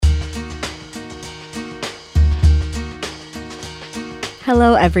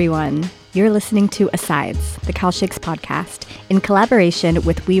Hello, everyone. You're listening to Asides, the CalShakes podcast, in collaboration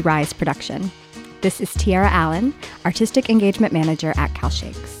with We Rise Production. This is Tierra Allen, Artistic Engagement Manager at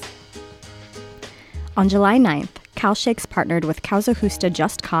CalShakes. On July 9th, CalShakes partnered with Causa Justa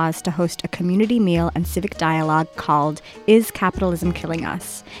Just Cause to host a community meal and civic dialogue called Is Capitalism Killing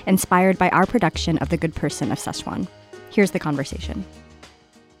Us?, inspired by our production of The Good Person of Szechwan. Here's the conversation.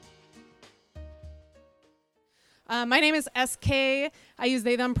 My name is SK. I use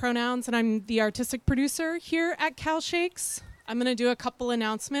they, them pronouns, and I'm the artistic producer here at CalShakes. I'm going to do a couple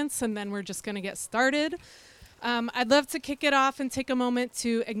announcements, and then we're just going to get started. I'd love to kick it off and take a moment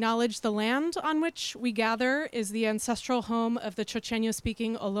to acknowledge the land on which we gather is the ancestral home of the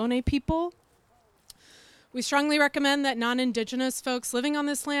Chochenyo-speaking Ohlone people. We strongly recommend that non-Indigenous folks living on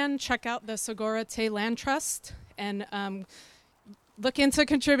this land check out the Sogorea Te Land Trust and look into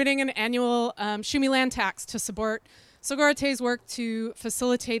contributing an annual Shumi land tax to support Sogorea Te's work to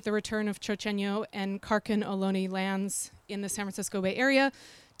facilitate the return of Chochenyo and Karkan Ohlone lands in the San Francisco Bay Area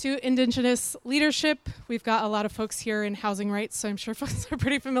to Indigenous leadership. We've got a lot of folks here in housing rights, so I'm sure folks are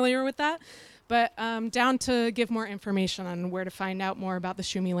pretty familiar with that. But down to give more information on where to find out more about the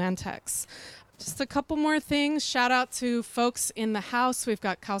Shumi land tax. Just a couple more things. Shout out to folks in the house. We've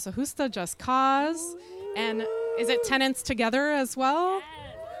got Causa Justa, Just Cause, and is it Tenants Together as well?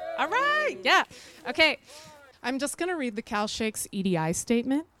 Yes. All right, yeah. Okay, I'm just going to read the CalShakes EDI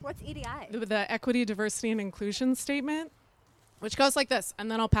statement. What's EDI? The Equity, Diversity, and Inclusion statement, which goes like this, and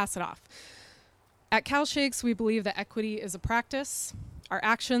then I'll pass it off. At CalShakes, we believe that equity is a practice. Our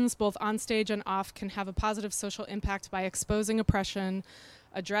actions, both on stage and off, can have a positive social impact by exposing oppression,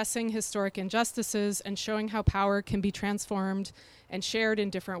 addressing historic injustices, and showing how power can be transformed and shared in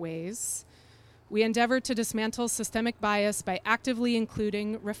different ways. We endeavor to dismantle systemic bias by actively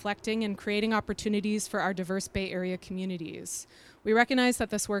including, reflecting, and creating opportunities for our diverse Bay Area communities. We recognize that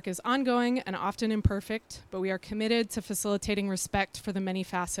this work is ongoing and often imperfect, but we are committed to facilitating respect for the many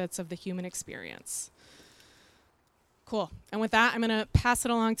facets of the human experience. Cool. And with that, I'm going to pass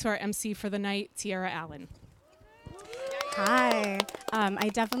it along to our MC for the night, Tierra Allen. Hi. I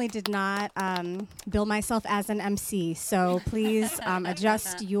definitely did not bill myself as an MC, so please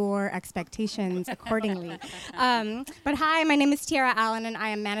adjust your expectations accordingly. But hi, my name is Tierra Allen, and I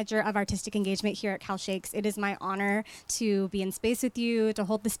am Manager of Artistic Engagement here at CalShakes. It is my honor to be in space with you, to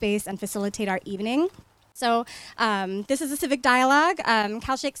hold the space and facilitate our evening. So this is a civic dialogue.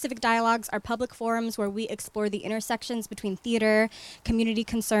 CalShakes Civic Dialogues are public forums where we explore the intersections between theater, community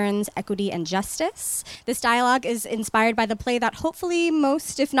concerns, equity, and justice. This dialogue is inspired by the play that hopefully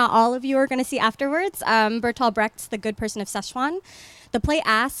most, if not all of you, are going to see afterwards, Bertolt Brecht's The Good Person of Szechwan. The play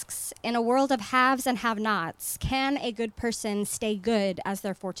asks, in a world of haves and have-nots, can a good person stay good as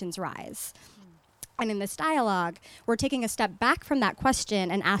their fortunes rise? And in this dialogue, we're taking a step back from that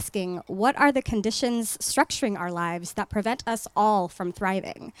question and asking, what are the conditions structuring our lives that prevent us all from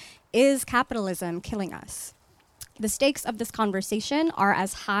thriving? Is capitalism killing us? The stakes of this conversation are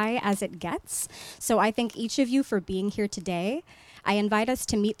as high as it gets. So I thank each of you for being here today. I invite us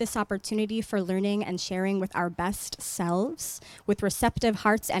to meet this opportunity for learning and sharing with our best selves, with receptive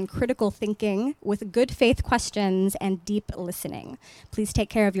hearts and critical thinking, with good faith questions and deep listening. Please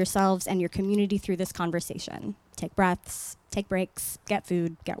take care of yourselves and your community through this conversation. Take breaths, take breaks, get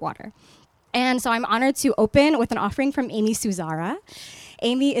food, get water. And so I'm honored to open with an offering from Aimee Suzara.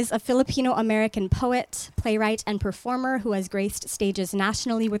 Aimee is a Filipino-American poet, playwright, and performer who has graced stages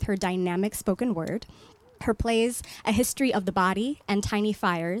nationally with her dynamic spoken word. Her plays, A History of the Body and Tiny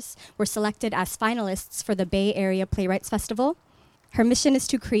Fires, were selected as finalists for the Bay Area Playwrights Festival. Her mission is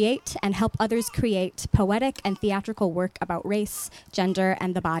to create and help others create poetic and theatrical work about race, gender,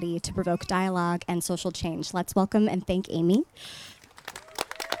 and the body to provoke dialogue and social change. Let's welcome and thank Aimee.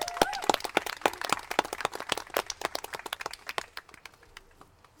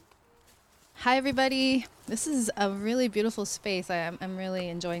 Hi, everybody. This is a really beautiful space. I'm really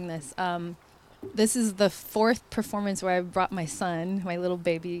enjoying this. This is the fourth performance where I brought my son, my little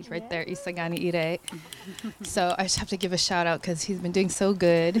baby right there, Isagani Ire. So I just have to give a shout out because he's been doing so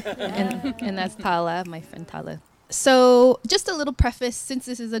good. And that's Tala, my friend Tala. So just a little preface, since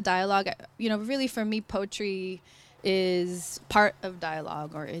this is a dialogue, really for me, poetry is part of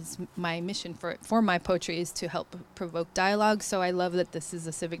dialogue, or is my mission for my poetry is to help provoke dialogue. So I love that this is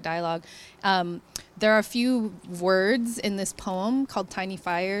a civic dialogue. There are a few words in this poem called Tiny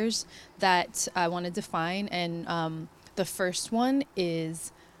Fires that I want to define. And the first one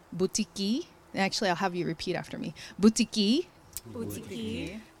is butiki. Actually, I'll have you repeat after me. Butiki.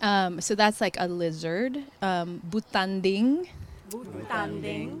 Butiki. So that's like a lizard. Butanding.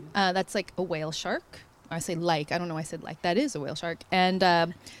 Butanding. That's like a whale shark. I say like, I don't know why I said like, that is a whale shark, and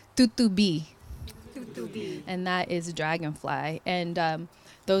tutubi, and that is a dragonfly, and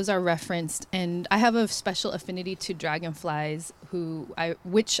those are referenced, and I have a special affinity to dragonflies,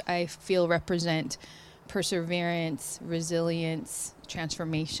 which I feel represent perseverance, resilience,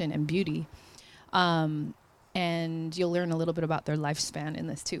 transformation, and beauty. And you'll learn a little bit about their lifespan in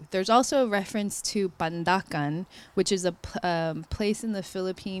this too. There's also a reference to Pandacan, which is a place in the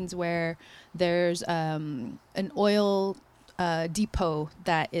Philippines where there's an oil depot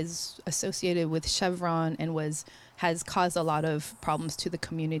that is associated with Chevron and has caused a lot of problems to the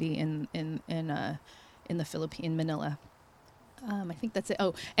community in the Philippines, in Manila. I think that's it.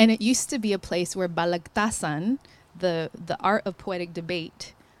 Oh, and it used to be a place where balagtasan, the art of poetic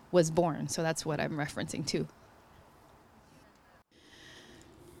debate, was born. So that's what I'm referencing too.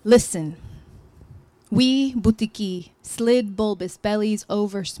 Listen. We, butiki, slid bulbous bellies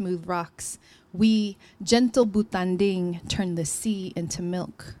over smooth rocks. We, gentle butanding, turn the sea into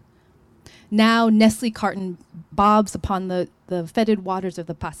milk. Now Nestle carton bobs upon the fetid waters of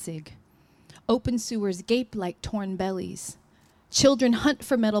the Pasig. Open sewers gape like torn bellies. Children hunt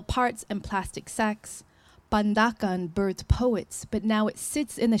for metal parts and plastic sacks. Pandacan birthed poets, but now it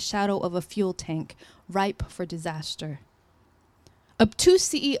sits in the shadow of a fuel tank, ripe for disaster. Obtuse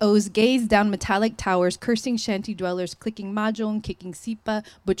CEOs gaze down metallic towers, cursing shanty dwellers, clicking mahjong, kicking sipa,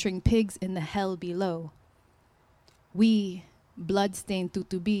 butchering pigs in the hell below. We, blood-stained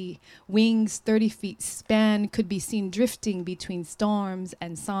tutubi, wings 30 feet span, could be seen drifting between storms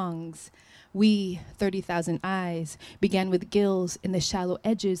and songs. We, 30,000 eyes, began with gills in the shallow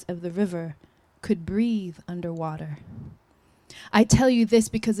edges of the river, could breathe underwater. I tell you this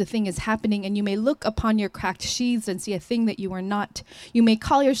because the thing is happening, and you may look upon your cracked sheaths and see a thing that you are not. You may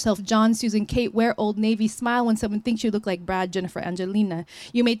call yourself John, Susan, Kate, wear Old Navy, smile when someone thinks you look like Brad, Jennifer, Angelina.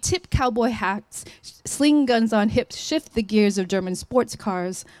 You may tip cowboy hats, sling guns on hips, shift the gears of German sports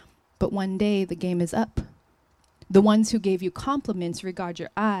cars. But one day the game is up. The ones who gave you compliments regard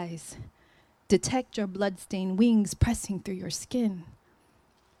your eyes, detect your blood-stained wings pressing through your skin.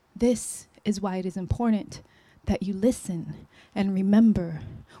 This is why it is important that you listen and remember.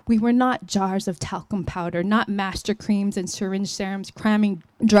 We were not jars of talcum powder, not master creams and syringe serums cramming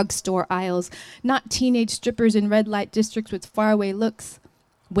drugstore aisles, not teenage strippers in red light districts with faraway looks,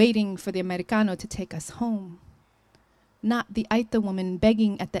 waiting for the Americano to take us home. Not the Aita woman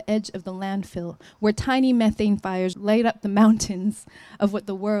begging at the edge of the landfill, where tiny methane fires light up the mountains of what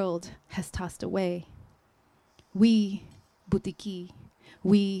the world has tossed away. We, butiki,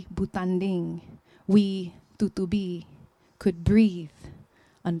 we, butanding, we, tutubi, could breathe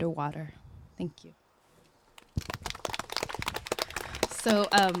underwater. Thank you. So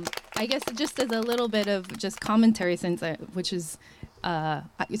I guess just as a little bit of just commentary, since it's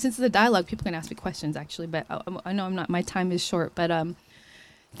a dialogue, people can ask me questions actually, but I know my time is short, but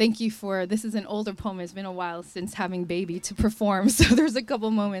thank you this is an older poem. It's been a while since having baby to perform, so there's a couple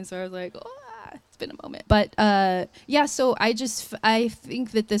moments where I was like, it's been a moment. But so I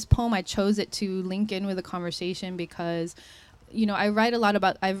think that this poem, I chose it to link in with a conversation because, I write a lot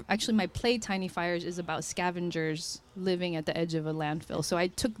about, my play Tiny Fires is about scavengers living at the edge of a landfill. So I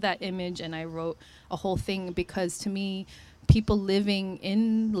took that image and I wrote a whole thing because to me, people living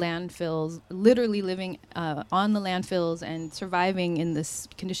in landfills, literally living on the landfills and surviving in this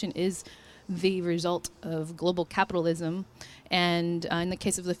condition is the result of global capitalism. And in the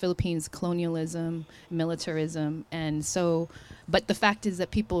case of the Philippines, colonialism, militarism. And so, but the fact is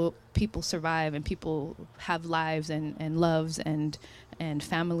that people survive and people have lives and loves and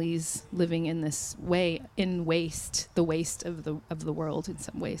families living in this way, in waste, the waste of the world in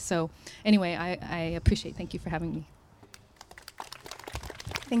some ways. So anyway, I appreciate, thank you for having me.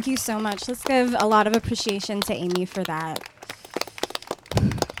 Thank you so much. Let's give a lot of appreciation to Aimee for that.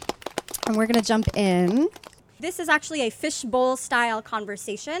 And we're gonna jump in. This is actually a fishbowl style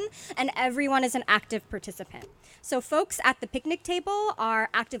conversation, and everyone is an active participant. So folks at the picnic table are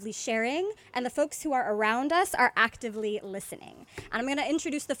actively sharing, and the folks who are around us are actively listening. And I'm gonna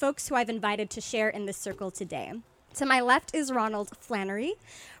introduce the folks who I've invited to share in this circle today. To my left is Ronald Flannery.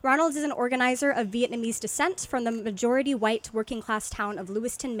 Ronald is an organizer of Vietnamese descent from the majority white working class town of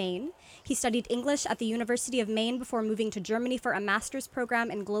Lewiston, Maine. He studied English at the University of Maine before moving to Germany for a master's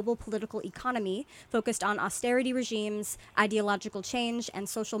program in global political economy focused on austerity regimes, ideological change, and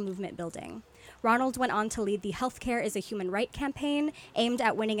social movement building. Ronald went on to lead the Healthcare is a Human Right campaign aimed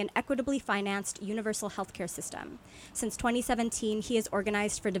at winning an equitably financed universal healthcare system. Since 2017, he has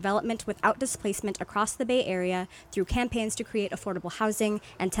organized for development without displacement across the Bay Area through campaigns to create affordable housing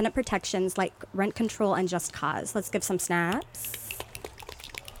and tenant protections like rent control and just cause. Let's give some snaps.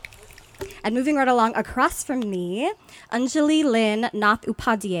 And moving right along across from me, Anjali Lynn Nath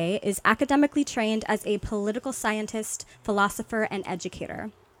Upadhyay is academically trained as a political scientist, philosopher, and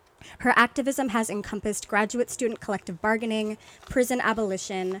educator. Her activism has encompassed graduate student collective bargaining, prison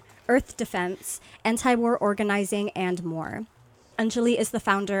abolition, earth defense, anti-war organizing, and more. Anjali is the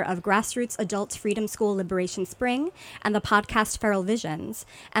founder of Grassroots Adult Freedom School Liberation Spring and the podcast Feral Visions,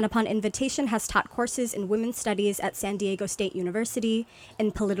 and upon invitation has taught courses in women's studies at San Diego State University,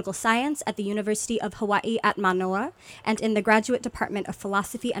 in political science at the University of Hawaii at Manoa, and in the Graduate Department of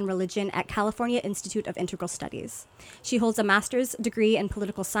Philosophy and Religion at California Institute of Integral Studies. She holds a master's degree in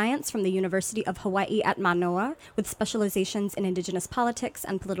political science from the University of Hawaii at Manoa, with specializations in indigenous politics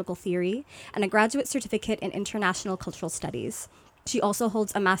and political theory, and a graduate certificate in international cultural studies. She also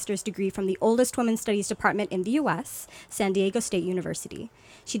holds a master's degree from the oldest women's studies department in the U.S., San Diego State University.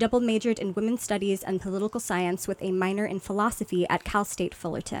 She double majored in women's studies and political science with a minor in philosophy at Cal State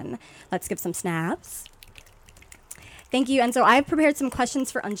Fullerton. Let's give some snaps. Thank you. And so I've prepared some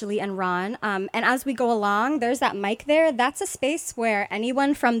questions for Anjali and Ron. And as we go along, there's that mic there. That's a space where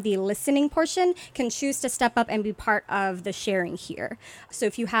anyone from the listening portion can choose to step up and be part of the sharing here. So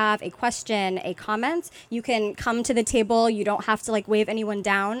if you have a question, a comment, you can come to the table. You don't have to wave anyone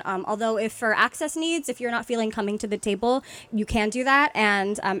down. Although if for access needs, if you're not feeling coming to the table, you can do that.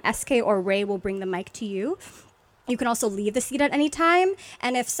 And SK or Ray will bring the mic to you. You can also leave the seat at any time.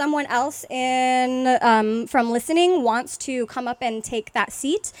 And if someone else from listening wants to come up and take that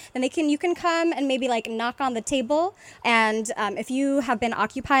seat, then you can come and maybe knock on the table. And if you have been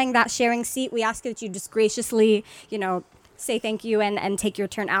occupying that sharing seat, we ask that you just graciously, say thank you and take your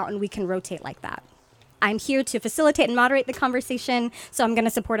turn out, and we can rotate like that. I'm here to facilitate and moderate the conversation, so I'm going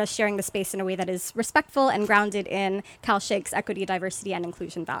to support us sharing the space in a way that is respectful and grounded in Cal Shakes equity, diversity, and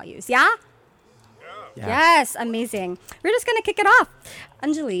inclusion values. Yeah? Yeah. Yes, amazing. We're just going to kick it off.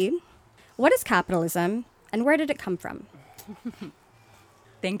 Anjali, what is capitalism and where did it come from?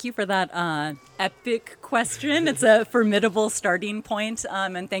 Thank you for that epic question. It's a formidable starting point.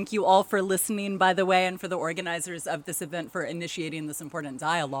 And thank you all for listening, by the way, and for the organizers of this event for initiating this important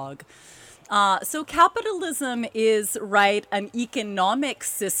dialogue. So capitalism is, an economic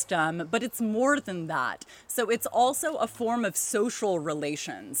system, but it's more than that. So it's also a form of social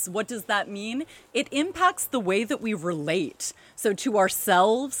relations. What does that mean? It impacts the way that we relate. So to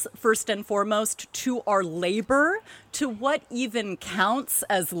ourselves, first and foremost, to our labor, to what even counts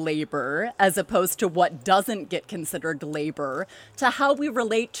as labor, as opposed to what doesn't get considered labor, to how we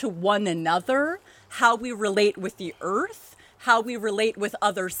relate to one another, how we relate with the earth, how we relate with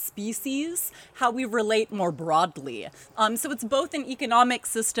other species, how we relate more broadly. So it's both an economic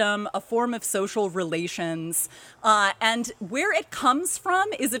system, a form of social relations, and where it comes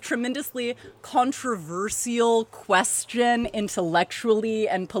from is a tremendously controversial question intellectually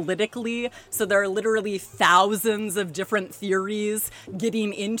and politically. So there are literally thousands of different theories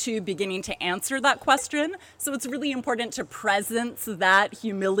beginning to answer that question. So it's really important to presence that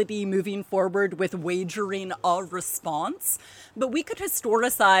humility moving forward with wagering a response. But we could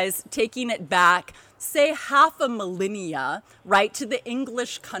historicize, taking it back, say half a millennia, to the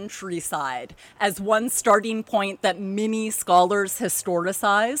English countryside as one starting point that many scholars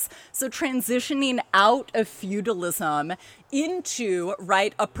historicize. So transitioning out of feudalism into,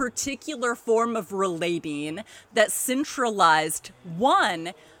 a particular form of relating that centralized,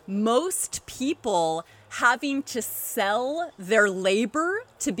 one, most people having to sell their labor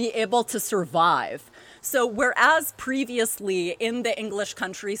to be able to survive. So whereas previously in the English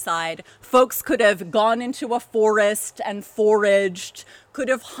countryside, folks could have gone into a forest and foraged, could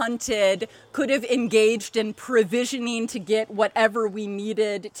have hunted, could have engaged in provisioning to get whatever we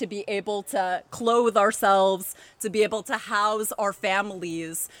needed to be able to clothe ourselves, to be able to house our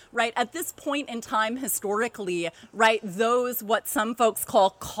families, At this point in time historically, those what some folks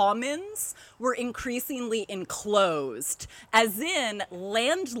call commons were increasingly enclosed, as in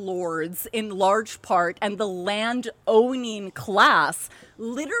landlords in large part and the land owning class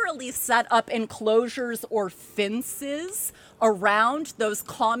literally set up enclosures or fences around those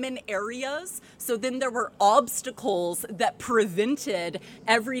common areas. So then there were obstacles that prevented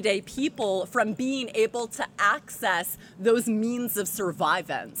everyday people from being able to access those means of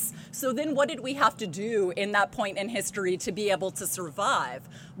survivance. So then what did we have to do in that point in history to be able to survive?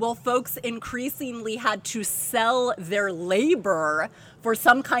 Well, folks increasingly had to sell their labor for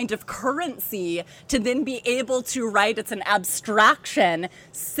some kind of currency to then be able to, it's an abstraction,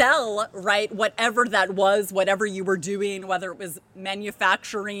 sell, whatever that was, whatever you were doing, whether it was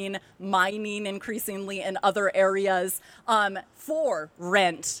manufacturing, mining increasingly in other areas, for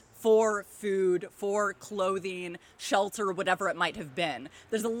rent, for food, for clothing, shelter, whatever it might have been.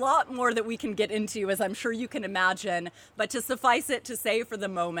 There's a lot more that we can get into, as I'm sure you can imagine, but to suffice it to say for the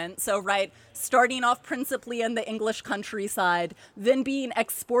moment, so right, starting off principally in the English countryside, then being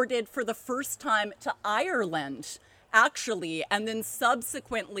exported for the first time to Ireland, actually, and then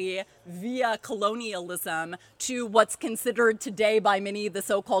subsequently via colonialism to what's considered today by many the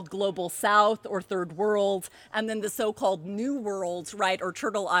so-called global south or third world, and then the so-called new world, right, or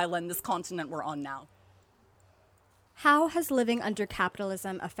Turtle Island, this continent we're on now. How has living under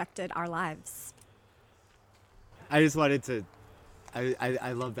capitalism affected our lives? I just wanted to,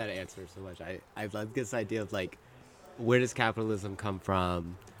 I love that answer so much. I love this idea of like, where does capitalism come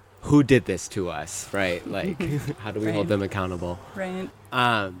from? Who did this to us, right? Like, how do we hold them accountable? Right.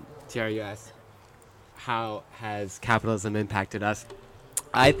 Tierra, you asked, how has capitalism impacted us?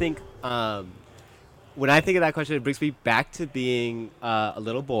 I think when I think of that question, it brings me back to being a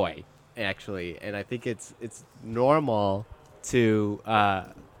little boy, actually. And I think it's normal to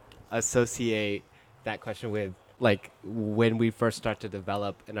associate that question with, like, when we first start to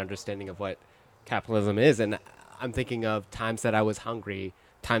develop an understanding of what capitalism is. And I'm thinking of times that I was hungry,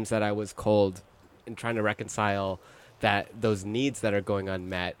 times that I was cold, and trying to reconcile those needs that are going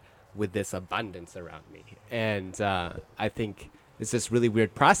unmet with this abundance around me. And I think it's this really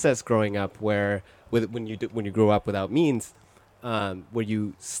weird process growing up where when you grow up without means, where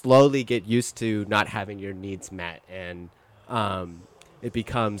you slowly get used to not having your needs met, and it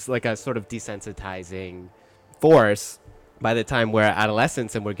becomes like a sort of desensitizing force by the time we're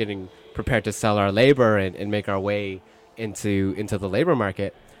adolescents and we're getting prepared to sell our labor and make our way into the labor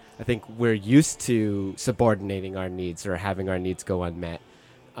market. I think we're used to subordinating our needs or having our needs go unmet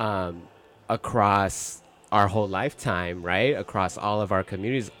across our whole lifetime, right? Across all of our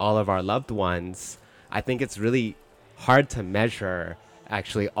communities, all of our loved ones. I think it's really hard to measure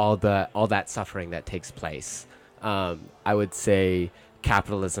actually all that suffering that takes place. I would say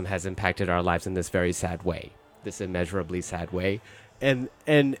capitalism has impacted our lives in this very sad way, this immeasurably sad way. And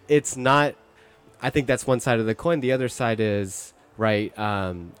it's not, I think that's one side of the coin. The other side is, right,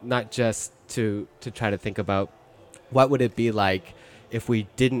 not just to try to think about what would it be like if we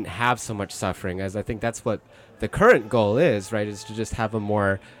didn't have so much suffering, as I think that's what the current goal is, right, is to just have a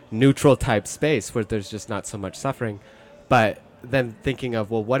more neutral type space where there's just not so much suffering. But then thinking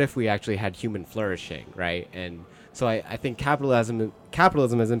of, well, what if we actually had human flourishing, right? And so I think capitalism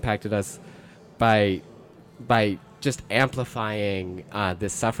has impacted us by just amplifying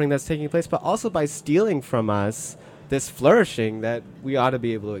this suffering that's taking place, but also by stealing from us this flourishing that we ought to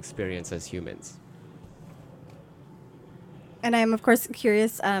be able to experience as humans. And I'm, of course,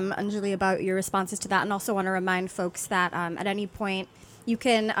 curious, Anjali, about your responses to that, and also want to remind folks that at any point you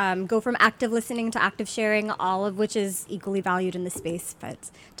can go from active listening to active sharing, all of which is equally valued in the space,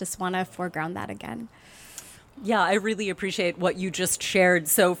 but just want to foreground that again. Yeah, I really appreciate what you just shared.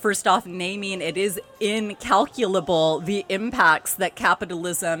 So first off, naming it is incalculable the impacts that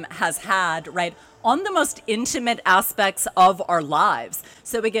capitalism has had, right, on the most intimate aspects of our lives.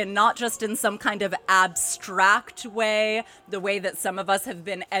 So again, not just in some kind of abstract way, the way that some of us have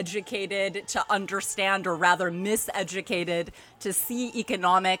been educated to understand, or rather miseducated to see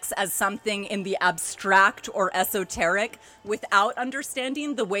economics as something in the abstract or esoteric, without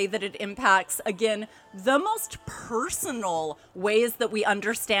understanding the way that it impacts, again, the most personal ways that we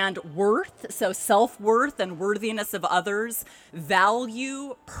understand worth, so self-worth and worthiness of others,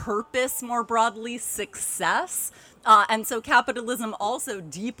 value, purpose more broadly, success. And so capitalism also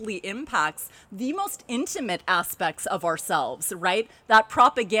deeply impacts the most intimate aspects of ourselves, right? That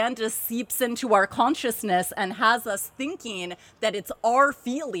propaganda seeps into our consciousness and has us thinking that it's our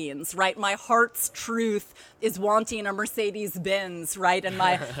feelings, right? My heart's truth is wanting a Mercedes Benz, right? And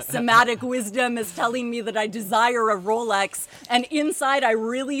my somatic wisdom is telling me that I desire a Rolex. And inside, I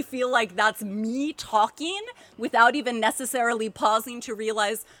really feel like that's me talking without even necessarily pausing to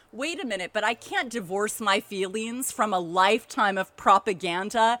realize, wait a minute, but I can't divorce my feelings from a lifetime of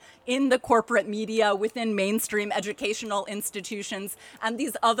propaganda in the corporate media, within mainstream educational institutions, and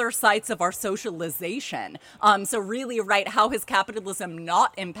these other sites of our socialization. So really, right, how has capitalism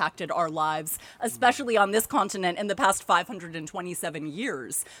not impacted our lives, especially on this continent in the past 527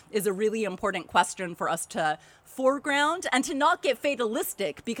 years, is a really important question for us to foreground and to not get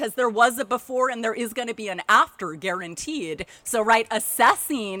fatalistic, because there was a before and there is going to be an after, guaranteed. So, right,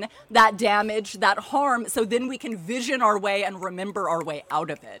 assessing that damage, that harm, so then we can vision our way and remember our way out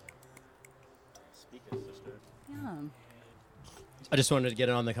of it. Yeah. I just wanted to get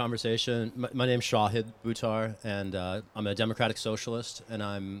in on the conversation. My name's Shahid Buttar, and I'm a Democratic Socialist, and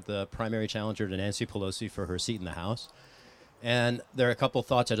I'm the primary challenger to Nancy Pelosi for her seat in the House. And there are a couple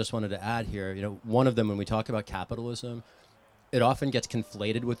thoughts I just wanted to add here. One of them, when we talk about capitalism, it often gets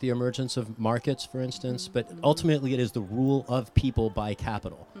conflated with the emergence of markets, for instance, but ultimately it is the rule of people by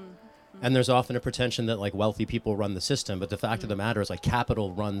capital. And there's often a pretension that like wealthy people run the system, but the fact of the matter is like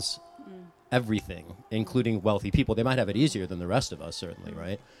capital runs everything, including wealthy people. They might have it easier than the rest of us, certainly,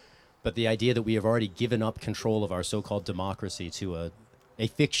 right? But the idea that we have already given up control of our so-called democracy to a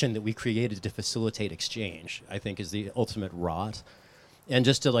fiction that we created to facilitate exchange, I think is the ultimate rot. And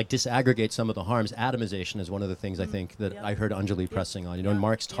just to like disaggregate some of the harms, atomization is one of the things I think that I heard Anjali pressing on. And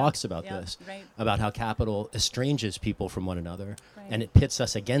Marx talks about this, about how capital estranges people from one another, and it pits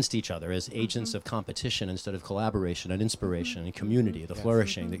us against each other as agents of competition instead of collaboration and inspiration and community, the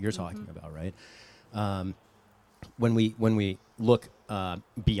flourishing that you're talking about, right? When we look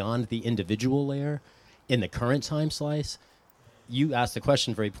beyond the individual layer in the current time slice, you asked the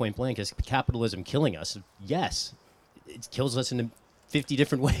question very point blank, is capitalism killing us? Yes, it kills us in 50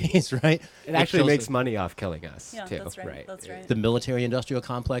 different ways, right? It actually makes money off killing us, too. That's right. That's right. The military-industrial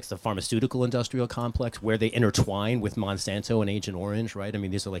complex, the pharmaceutical-industrial complex, where they intertwine with Monsanto and Agent Orange, right? I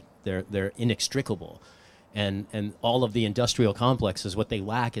mean, these are like, they're inextricable. And all of the industrial complexes, what they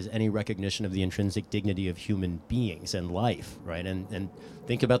lack is any recognition of the intrinsic dignity of human beings and life, right? And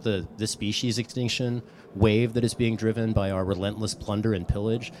think about the species extinction wave that is being driven by our relentless plunder and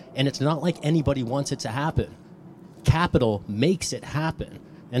pillage. And it's not like anybody wants it to happen. Capital makes it happen.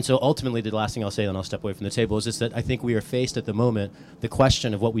 And so ultimately, the last thing I'll say, and I'll step away from the table, is just that I think we are faced at the moment, the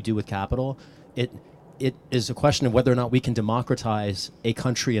question of what we do with capital, it is a question of whether or not we can democratize a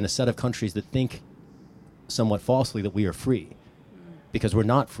country and a set of countries that think somewhat falsely that we are free. Because we're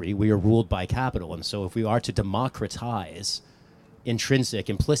not free, we are ruled by capital. And so if we are to democratize,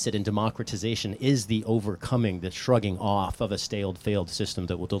 implicit in democratization is the overcoming, the shrugging off of a stale, failed system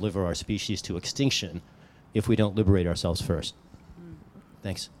that will deliver our species to extinction if we don't liberate ourselves first.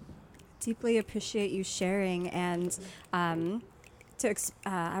 Thanks. Deeply appreciate you sharing, and I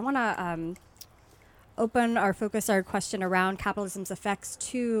want to open or focus our question around capitalism's effects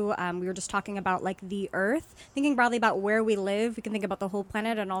to, we were just talking about like the earth, thinking broadly about where we live. We can think about the whole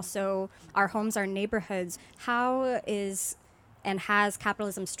planet and also our homes, our neighborhoods. How is and has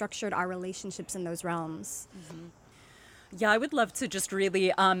capitalism structured our relationships in those realms? Yeah, I would love to just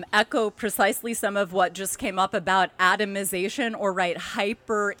really echo precisely some of what just came up about atomization or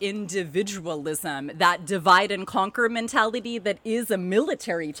hyper-individualism, that divide and conquer mentality that is a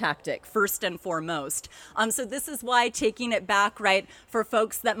military tactic, first and foremost. So this is why taking it back, for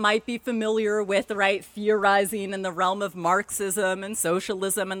folks that might be familiar with, theorizing in the realm of Marxism and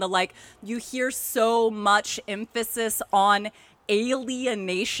socialism and the like, you hear so much emphasis on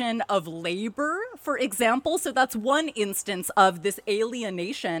alienation of labor, for example. So that's one instance of this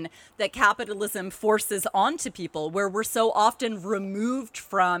alienation that capitalism forces onto people, where we're so often removed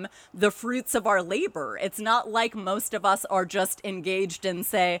from the fruits of our labor. It's not like most of us are just engaged in,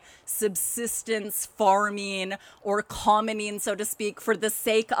 say, subsistence farming or commoning, so to speak, for the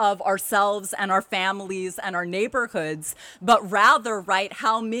sake of ourselves and our families and our neighborhoods, but rather,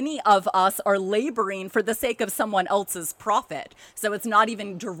 how many of us are laboring for the sake of someone else's profit. So it's not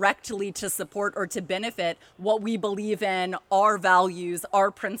even directly to support or to benefit what we believe in, our values,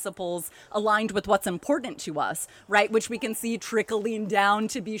 our principles, aligned with what's important to us, which we can see trickling down,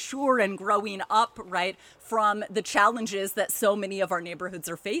 to be sure, and growing up, from the challenges that so many of our neighborhoods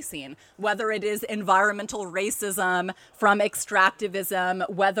are facing, whether it is environmental racism from extractivism,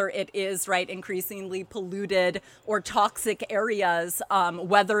 whether it is, increasingly polluted or toxic areas,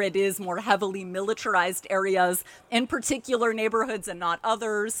 whether it is more heavily militarized areas, in particular neighborhoods and not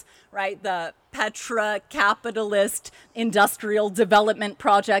others, the petra-capitalist industrial development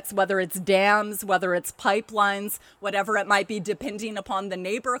projects, whether it's dams, whether it's pipelines, whatever it might be, depending upon the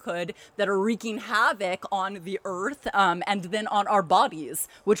neighborhood, that are wreaking havoc on the earth and then on our bodies,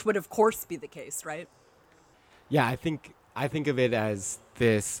 which would of course be the case, right? Yeah, I think of it as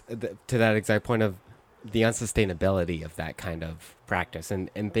this, to that exact point of the unsustainability of that kind of practice,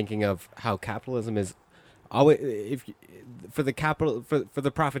 and thinking of how capitalism is always, for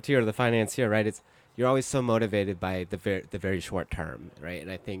the profiteer or the financier, it's, you're always so motivated by the very short term,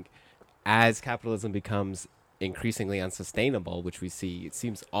 and I think as capitalism becomes increasingly unsustainable, which we see, it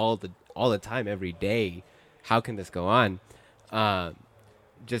seems all the time, every day, how can this go on?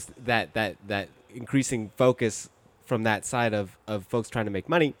 Just that increasing focus from that side of folks trying to make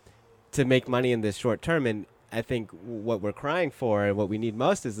money in this short term, and I think what we're crying for and what we need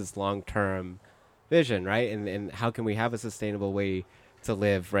most is this long term vision, and how can we have a sustainable way to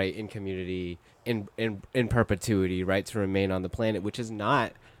live, in community, in perpetuity, to remain on the planet, which is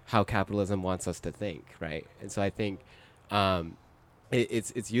not how capitalism wants us to think, and so I think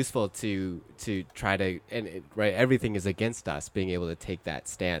it's useful to try to, right, everything is against us being able to take that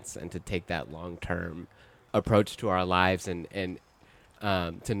stance and to take that long-term approach to our lives and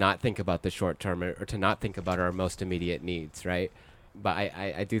to not think about the short term or to not think about our most immediate needs, right? But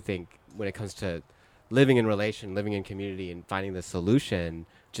I do think when it comes to living in relation, living in community, and finding the solution,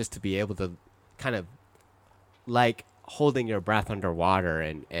 just to be able to kind of like holding your breath underwater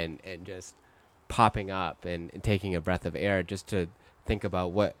and just popping up and taking a breath of air, just to think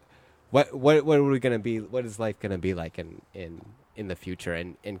about what are we going to be, what is life going to be like in the future,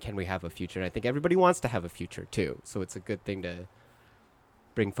 and can we have a future? And I think everybody wants to have a future too, so it's a good thing to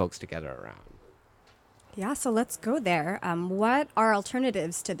bring folks together around. Yeah, so let's go there. What are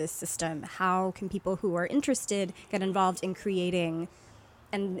alternatives to this system? How can people who are interested get involved in creating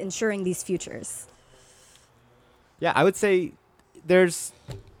and ensuring these futures? Yeah, I would say there's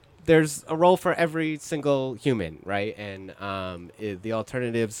a role for every single human, right? And the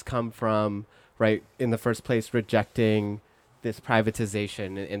alternatives come from, right, in the first place, rejecting this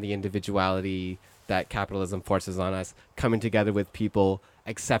privatization and the individuality that capitalism forces on us, coming together with people,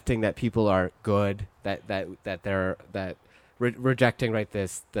 accepting that people are good, rejecting, right,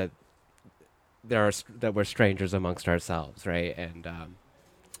 that we're strangers amongst ourselves, right? And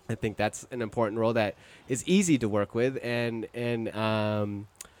I think that's an important role that is easy to work with and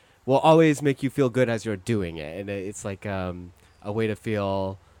will always make you feel good as you're doing it. And it's like a way to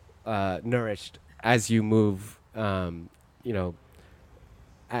feel nourished as you move, to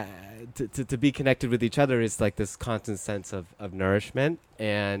be connected with each other is like this constant sense of nourishment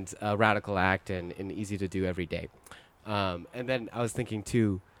and a radical act and easy to do every day. And then I was thinking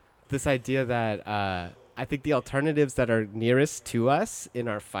too, this idea that I think the alternatives that are nearest to us in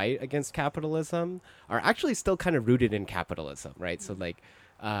our fight against capitalism are actually still kind of rooted in capitalism, right? So like,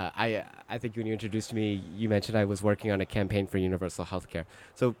 I think when you introduced me, you mentioned I was working on a campaign for universal healthcare.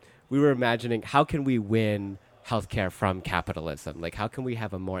 So we were imagining, how can we win healthcare from capitalism? Like, how can we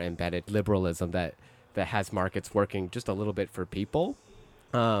have a more embedded liberalism that has markets working just a little bit for people?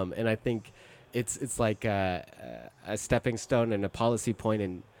 And I think it's like a stepping stone and a policy point,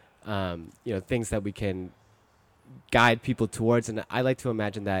 and things that we can guide people towards. And I like to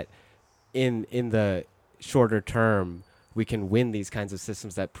imagine that in the shorter term, we can win these kinds of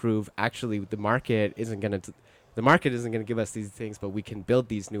systems that prove actually the market isn't going to give us these things, but we can build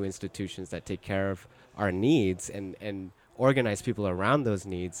these new institutions that take care of our needs and organize people around those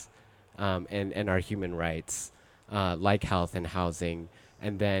needs, and our human rights, like health and housing.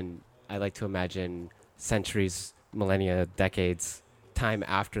 And then I like to imagine centuries, millennia, decades, time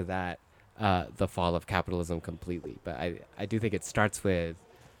after that, the fall of capitalism completely. But I do think it starts with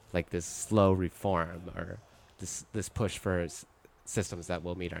like this slow reform or this push for systems that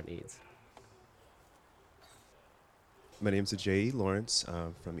will meet our needs. My name is Aimee Lawrence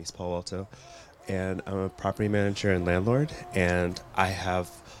from East Palo Alto, and I'm a property manager and landlord, and I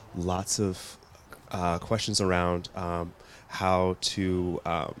have lots of questions around how to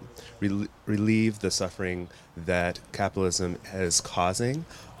relieve the suffering that capitalism is causing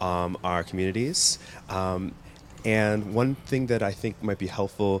our communities. And one thing that I think might be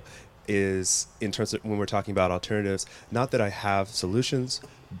helpful is, in terms of when we're talking about alternatives, not that I have solutions,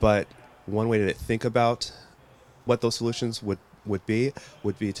 but one way to think about what those solutions would be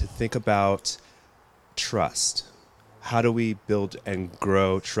to think about trust. How do we build and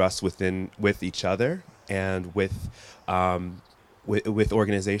grow trust with each other and with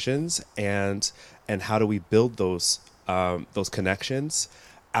organizations, and how do we build those connections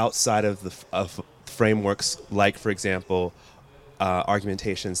outside of frameworks like, for example,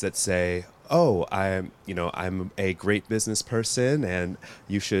 argumentations that say, oh, I'm a great business person and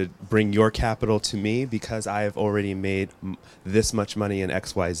you should bring your capital to me because I have already made this much money in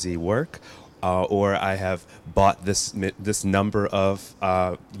XYZ work, or I have bought this number of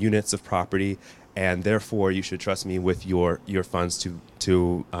units of property, and therefore you should trust me with your funds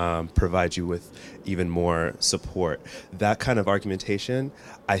to provide you with even more support. That kind of argumentation,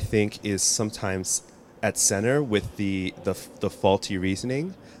 I think, is sometimes at center with the faulty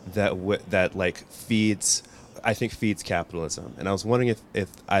reasoning that feeds capitalism. And I was wondering if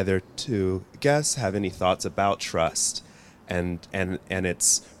either two guests have any thoughts about trust and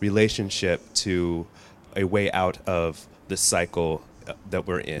its relationship to a way out of the cycle that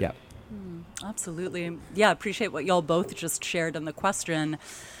we're in. Yeah. Absolutely. Yeah, appreciate what y'all both just shared in the question.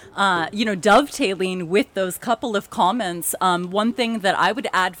 Dovetailing with those couple of comments, one thing that I would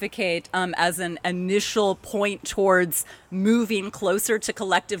advocate as an initial point towards moving closer to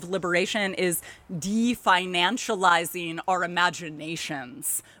collective liberation is definancializing our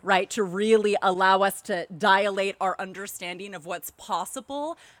imaginations, right? To really allow us to dilate our understanding of what's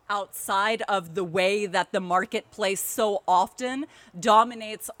possible outside of the way that the marketplace so often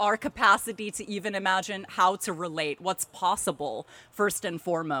dominates our capacity to even imagine how to relate, what's possible, first and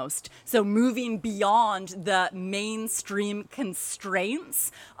foremost. So moving beyond the mainstream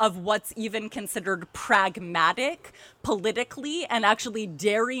constraints of what's even considered pragmatic politically, and actually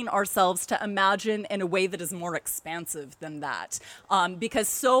daring ourselves to imagine in a way that is more expansive than that. Because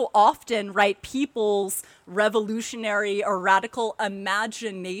so often, right, people's revolutionary or radical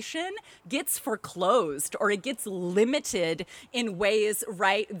imagination gets foreclosed, or it gets limited in ways,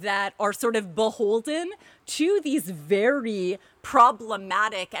 right, that are sort of beholden to these very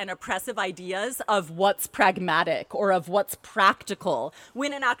problematic and oppressive ideas of what's pragmatic or of what's practical,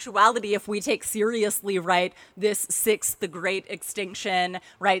 when in actuality, if we take seriously, right, this sixth, the great extinction,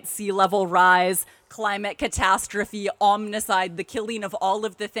 right, sea level rise, climate catastrophe, omnicide, the killing of all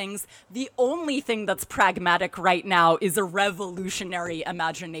of the things, the only thing that's pragmatic right now is a revolutionary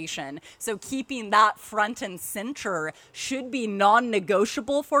imagination. So keeping that front and center should be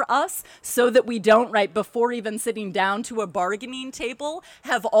non-negotiable for us, so that we don't, right, before even sitting down to a bargaining table,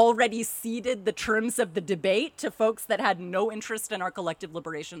 have already ceded the terms of the debate to folks that had no interest in our collective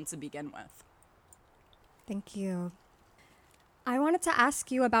liberation to begin with. Thank you. I wanted to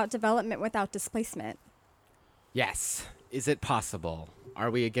ask you about development without displacement. Yes. Is it possible?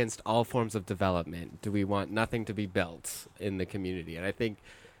 Are we against all forms of development? Do we want nothing to be built in the community? And I think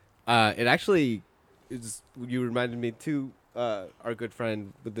it actually is, you reminded me too, our good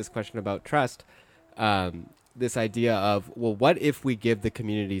friend, with this question about trust, this idea of, well, what if we give the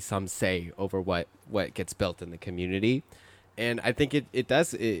community some say over what gets built in the community? And I think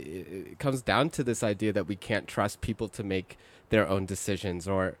it comes down to this idea that we can't trust people to make their own decisions,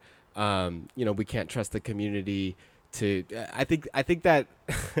 or we can't trust the community to. I think that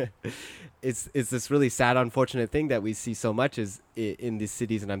it's this really sad, unfortunate thing that we see so much is in these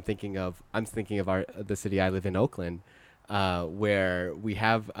cities, and I'm thinking of the city I live in, Oakland, where we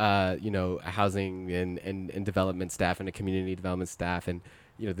have a housing and development staff and a community development staff, and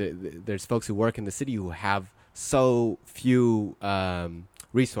there's folks who work in the city who have so few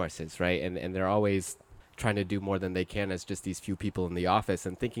resources, right? And they're always trying to do more than they can as just these few people in the office,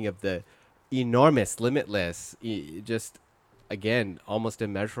 and thinking of the enormous, limitless, just again, almost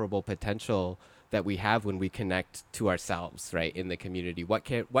immeasurable potential that we have when we connect to ourselves, right, in the community. What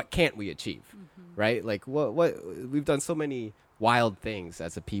can't we achieve, right? Like what we've done so many wild things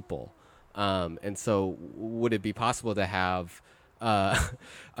as a people, and so would it be possible to have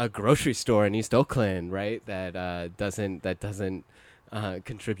a grocery store in East Oakland, right, that doesn't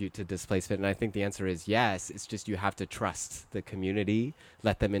contribute to displacement? And I think the answer is yes. It's just you have to trust the community,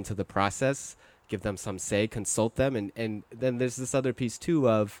 let them into the process, give them some say, consult them. And then there's this other piece too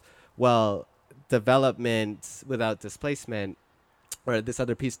of, well, development without displacement, or this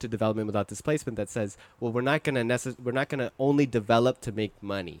other piece to development without displacement that says, well, we're not going to only develop to make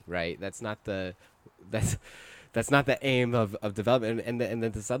money, right? That's not the aim of development. And then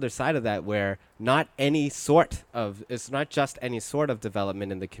this other side of that, where it's not just any sort of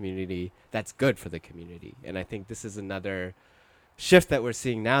development in the community that's good for the community. And I think this is another shift that we're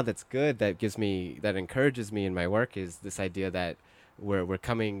seeing now that's good, that encourages me in my work, is this idea that we're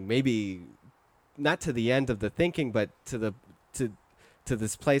coming maybe not to the end of the thinking, but to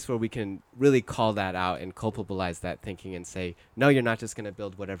this place where we can really call that out and culpabilize that thinking and say, no, you're not just going to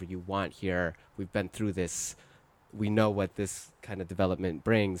build whatever you want here. We've been through this. We know what this kind of development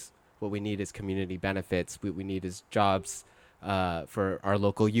brings. What we need is community benefits. What we need is jobs for our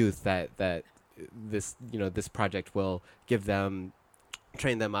local youth that this project will give them,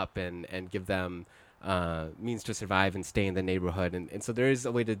 train them up and give them means to survive and stay in the neighborhood. And so there is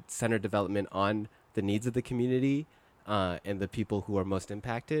a way to center development on the needs of the community and the people who are most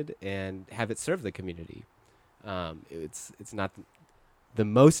impacted, and have it serve the community. It's not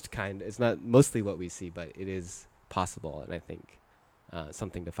it's not mostly what we see, but it is possible, and I think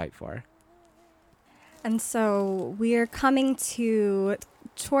something to fight for. And so we're coming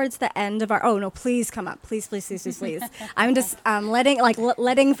towards the end of our. Oh no! Please come up, please. I'm just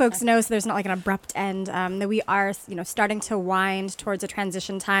letting folks know, so there's not like an abrupt end. That we are starting to wind towards a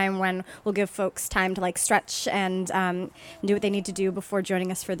transition time when we'll give folks time to stretch and do what they need to do before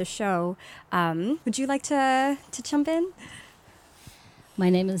joining us for the show. Would you like to jump in? My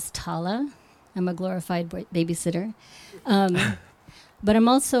name is Tala. I'm a glorified babysitter. But I'm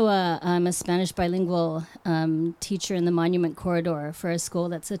also I'm a Spanish bilingual teacher in the Monument Corridor for a school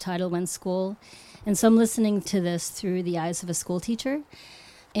that's a Title I school. And so I'm listening to this through the eyes of a school teacher.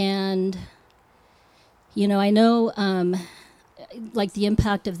 And, you know, I know, like, the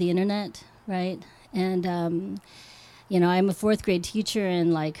impact of the internet, right? And, you know, I'm a fourth grade teacher,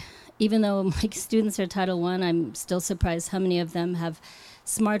 and, like, even though my students are Title I, I'm still surprised how many of them have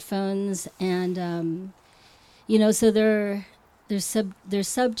smartphones. And, you know, so they're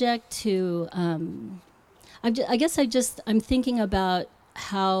subject to, I'm thinking about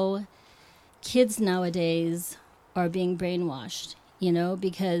how kids nowadays are being brainwashed, you know,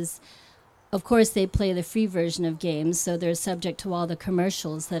 because of course they play the free version of games, so they're subject to all the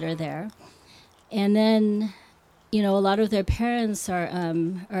commercials that are there. And then, you know, a lot of their parents are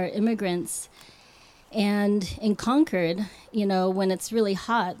immigrants, and in Concord, you know, when it's really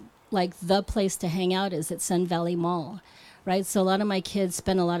hot, like, the place to hang out is at Sun Valley Mall, right? So a lot of my kids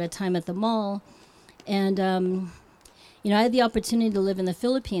spend a lot of time at the mall. And, you know, I had the opportunity to live in the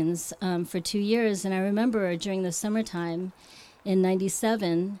Philippines for 2 years, and I remember during the summertime in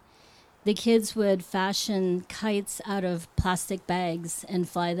 '97, the kids would fashion kites out of plastic bags and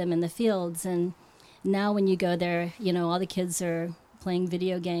fly them in the fields. And now when you go there, you know, all the kids are playing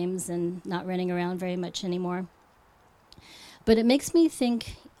video games and not running around very much anymore. But it makes me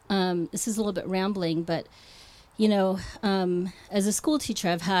think, this is a little bit rambling, but, you know, as a school teacher,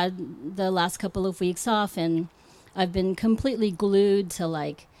 I've had the last couple of weeks off, and I've been completely glued to,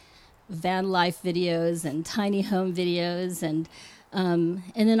 like, van life videos and tiny home videos, and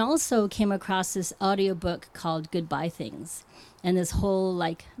then also came across this audiobook called Goodbye Things, and this whole,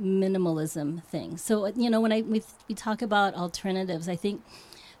 like, minimalism thing. So, you know, when we talk about alternatives, I think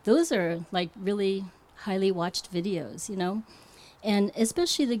those are, like, really highly watched videos, you know, and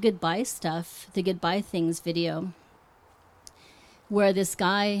especially the Goodbye stuff, the Goodbye Things video, where this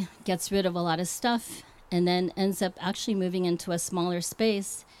guy gets rid of a lot of stuff and then ends up actually moving into a smaller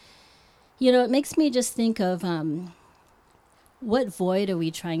space. You know, it makes me just think of what void are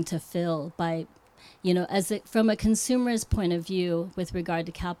we trying to fill by, you know, from a consumer's point of view with regard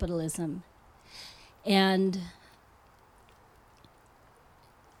to capitalism. And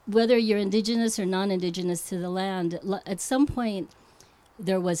whether you're indigenous or non-indigenous to the land, at some point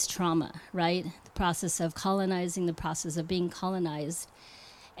there was trauma, right? The process of colonizing, the process of being colonized.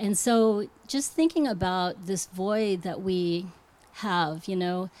 And so just thinking about this void that we have, you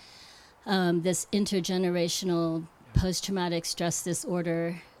know, this intergenerational post-traumatic stress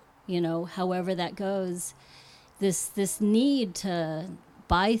disorder, you know, however that goes, this need to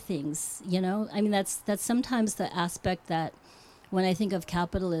buy things, you know, I mean, that's sometimes the aspect that when I think of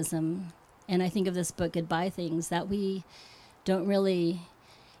capitalism and I think of this book, Goodbye Things, that we don't really,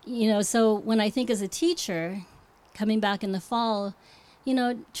 you know, so when I think as a teacher, coming back in the fall, you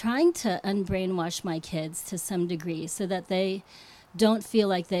know, trying to unbrainwash my kids to some degree so that they don't feel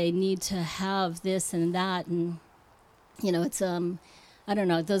like they need to have this and that. And, you know, it's, I don't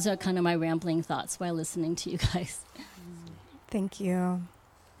know, those are kind of my rambling thoughts while listening to you guys. Thank you.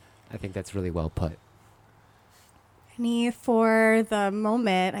 I think that's really well put. For the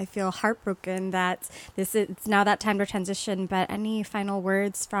moment, I feel heartbroken that it's now that time to transition, but any final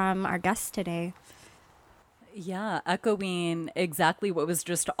words from our guests today? Yeah, echoing exactly what was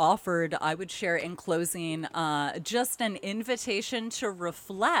just offered, I would share in closing just an invitation to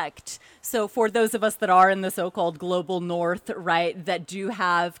reflect. So for those of us that are in the so-called global north, right, that do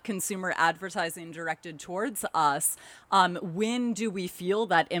have consumer advertising directed towards us, when do we feel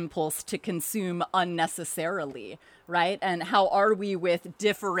that impulse to consume unnecessarily, right? And how are we with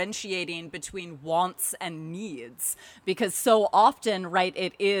differentiating between wants and needs? Because so often, right,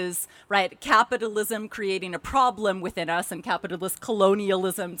 it is, right, capitalism creating a problem within us, and capitalist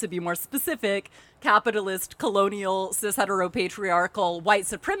colonialism, to be more specific, capitalist, colonial, cis heteropatriarchal white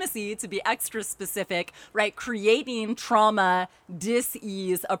supremacy, to be extra specific, right, creating trauma,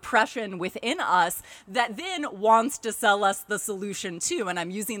 dis-ease, oppression within us that then wants to sell us the solution too. And I'm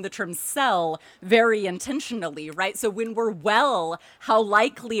using the term sell very intentionally, right? So when we're well, how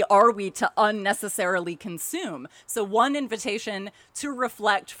likely are we to unnecessarily consume? So one invitation to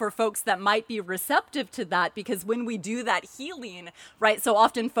reflect for folks that might be receptive to that, because when we do that healing, right, so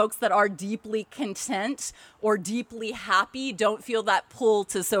often folks that are deeply content or deeply happy don't feel that pull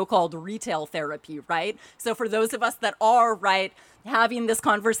to so-called retail therapy, right? So for those of us that are, right, having this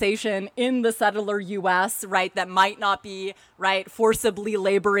conversation in the settler U.S., right, that might not be, right, forcibly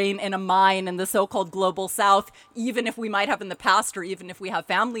laboring in a mine in the so-called global South, even if we might have in the past, or even if we have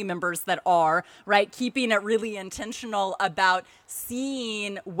family members that are, right, keeping it really intentional about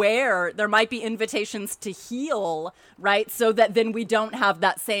seeing where there might be invitations to heal, right, so that then we don't have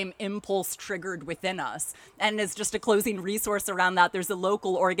that same impulse triggered within us. And as just a closing resource around that, there's a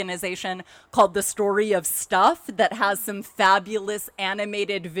local organization called The Story of Stuff that has some fabulous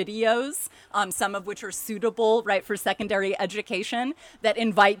animated videos, some of which are suitable, right, for secondary education, that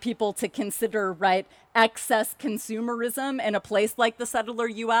invite people to consider, right, excess consumerism in a place like the settler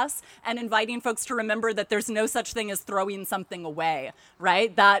U.S., and inviting folks to remember that there's no such thing as throwing something away,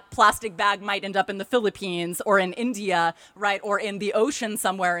 right? That plastic bag might end up in the Philippines or in India, right, or in the ocean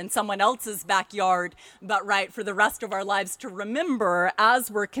somewhere in someone else's backyard, but, right, for the rest of our lives to remember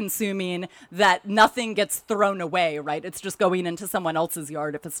as we're consuming that nothing gets thrown away, right? It's just going into someone else's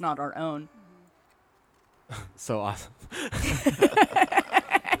yard if it's not our own. So awesome.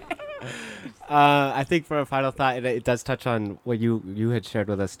 I think for a final thought, it does touch on what you had shared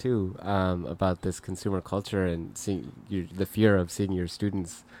with us too, about this consumer culture and seeing the fear of seeing your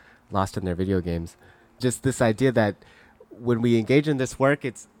students lost in their video games. Just this idea that when we engage in this work,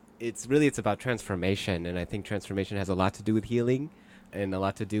 it's about transformation, and I think transformation has a lot to do with healing, and a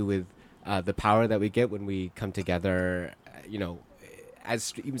lot to do with the power that we get when we come together,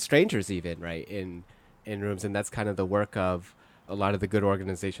 as even strangers, even, right, in rooms, and that's kind of the work of a lot of the good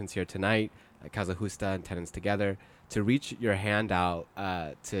organizations here tonight, like Causa Justa and Tenants Together, to reach your hand out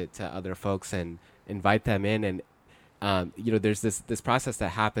to other folks and invite them in. And there's this process that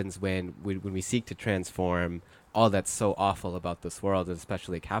happens when we seek to transform all that's so awful about this world,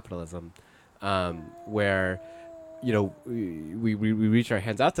 especially capitalism, where we reach our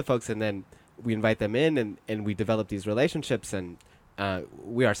hands out to folks, and then we invite them in, and we develop these relationships, and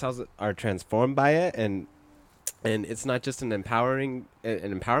we ourselves are transformed by it, and it's not just an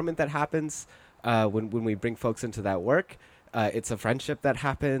empowerment that happens when we bring folks into that work. It's a friendship that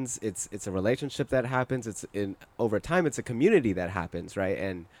happens. It's a relationship that happens. Over time, it's a community that happens, right?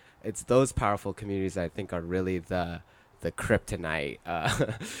 And it's those powerful communities that I think are really the kryptonite,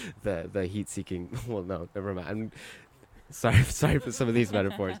 the heat-seeking. Well, no, never mind. I'm sorry for some of these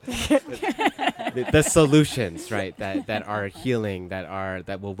metaphors. The solutions, right, that are healing,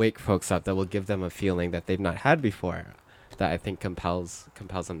 that will wake folks up, that will give them a feeling that they've not had before, that I think compels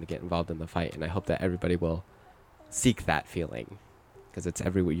them to get involved in the fight. And I hope that everybody will seek that feeling, because it's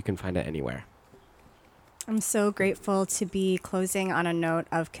everywhere. You can find it anywhere. I'm so grateful to be closing on a note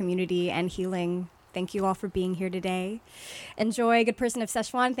of community and healing. Thank you all for being here today. Enjoy Good Person of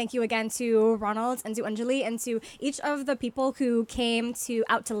Szechwan. Thank you again to Ronald and to Anjali and to each of the people who came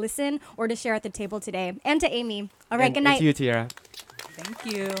out to listen or to share at the table today. And to Aimee. All right, good night. And to you, Tierra. Thank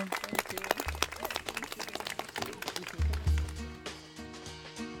you.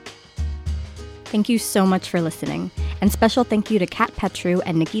 Thank you so much for listening. And special thank you to Kat Petru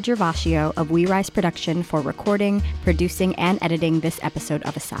and Nikki Gervasio of We Rise Production for recording, producing, and editing this episode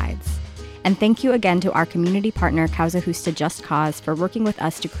of Asides. And thank you again to our community partner, Causa Justa Just Cause, for working with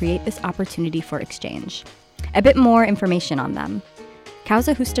us to create this opportunity for exchange. A bit more information on them.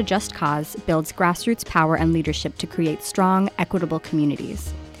 Causa Justa Just Cause builds grassroots power and leadership to create strong, equitable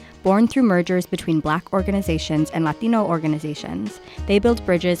communities. Born through mergers between Black organizations and Latino organizations, they build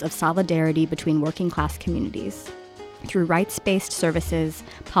bridges of solidarity between working-class communities. Through rights-based services,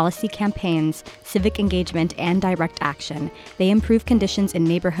 policy campaigns, civic engagement, and direct action, they improve conditions in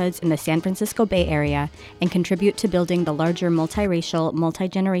neighborhoods in the San Francisco Bay Area and contribute to building the larger multiracial,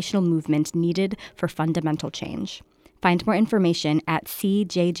 multi-generational movement needed for fundamental change. Find more information at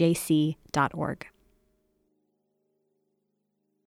cjjc.org.